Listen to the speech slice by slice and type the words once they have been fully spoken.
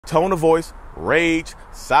Tone of voice, rage,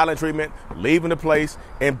 silent treatment, leaving the place,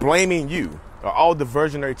 and blaming you are all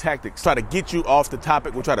diversionary tactics. Try to get you off the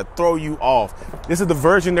topic. We'll try to throw you off. This is the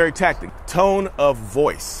diversionary tactic. Tone of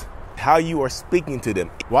voice, how you are speaking to them.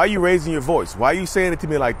 Why are you raising your voice? Why are you saying it to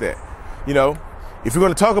me like that? You know, if you're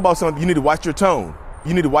going to talk about something, you need to watch your tone.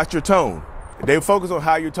 You need to watch your tone. They focus on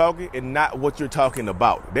how you're talking and not what you're talking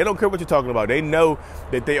about. They don't care what you're talking about. They know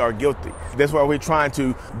that they are guilty. That's why we're trying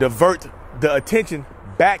to divert the attention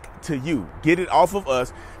back to you. Get it off of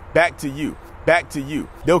us, back to you, back to you.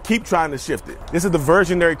 They'll keep trying to shift it. This is the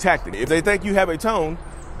diversionary tactic. If they think you have a tone,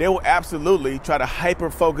 they will absolutely try to hyper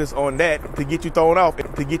focus on that to get you thrown off,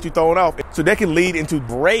 So that can lead into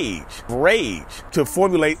rage to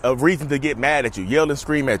formulate a reason to get mad at you, yell and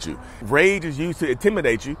scream at you. Rage is used to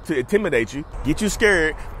intimidate you, get you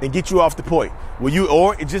scared and get you off the point.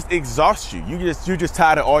 Or it just exhausts you. You're just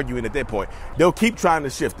tired of arguing at that point. They'll keep trying to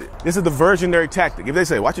shift it. This is the diversionary tactic. If they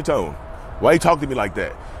say, watch your tone, why you talk to me like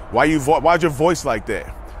that? Why's your voice like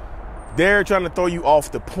that? They're trying to throw you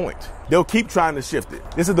off the point. They'll keep trying to shift it.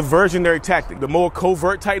 This is the diversionary tactic. The more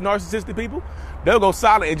covert type narcissistic people, they'll go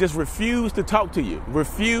silent and just refuse to talk to you,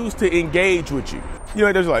 refuse to engage with you. You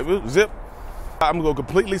know, they're just like, zip, I'm gonna go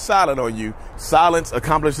completely silent on you. Silence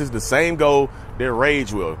accomplishes the same goal their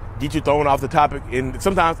rage will. Get you thrown off the topic, and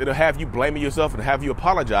sometimes it'll have you blaming yourself and have you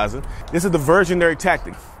apologizing. This is the diversionary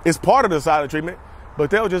tactic. It's part of the silent treatment, but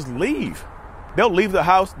they'll just leave. They'll leave the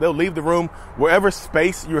house, they'll leave the room, wherever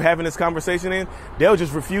space you're having this conversation in, they'll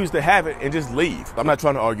just refuse to have it and just leave. I'm not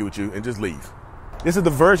trying to argue with you, and just leave. This is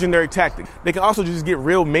the diversionary tactic. They can also just get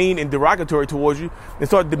real mean and derogatory towards you and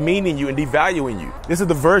start demeaning you and devaluing you. This is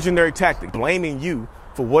the diversionary tactic, blaming you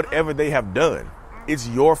for whatever they have done. It's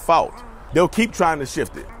your fault. They'll keep trying to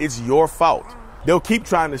shift it. It's your fault. They'll keep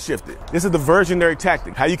trying to shift it. This is the diversionary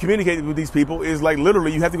tactic. How you communicate with these people is like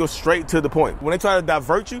literally you have to go straight to the point. When they try to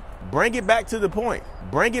divert you, bring it back to the point.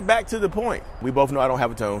 Bring it back to the point. We both know I don't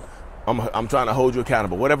have a tone. I'm trying to hold you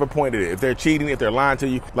accountable, whatever point it is. If they're cheating, if they're lying to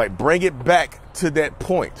you, like bring it back to that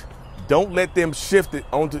point. Don't let them shift it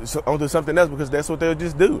onto something else, because that's what they'll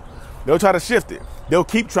just do. They'll try to shift it. They'll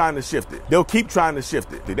keep trying to shift it. They'll keep trying to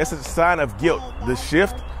shift it. That's a sign of guilt. The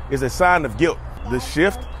shift is a sign of guilt. The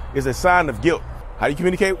shift is a sign of guilt. How do you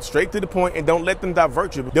communicate? Straight to the point, and don't let them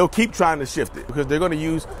divert you. They'll keep trying to shift it because they're going to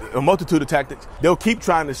use a multitude of tactics. They'll keep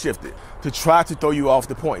trying to shift it to try to throw you off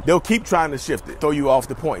the point. They'll keep trying to shift it, throw you off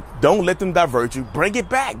the point. Don't let them divert you. Bring it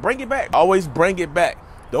back. Bring it back. Always bring it back.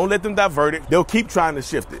 Don't let them divert it. They'll keep trying to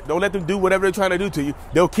shift it. Don't let them do whatever they're trying to do to you.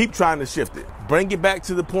 They'll keep trying to shift it. Bring it back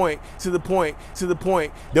to the point, to the point, to the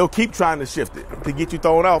point. They'll keep trying to shift it to get you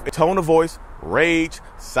thrown off. Tone of voice, rage,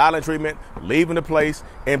 silent treatment, leaving the place,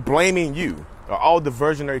 and blaming you are all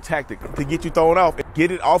diversionary tactics to get you thrown off. Get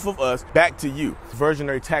it off of us, back to you.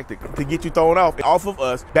 Diversionary tactic to get you thrown off of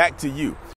us, back to you.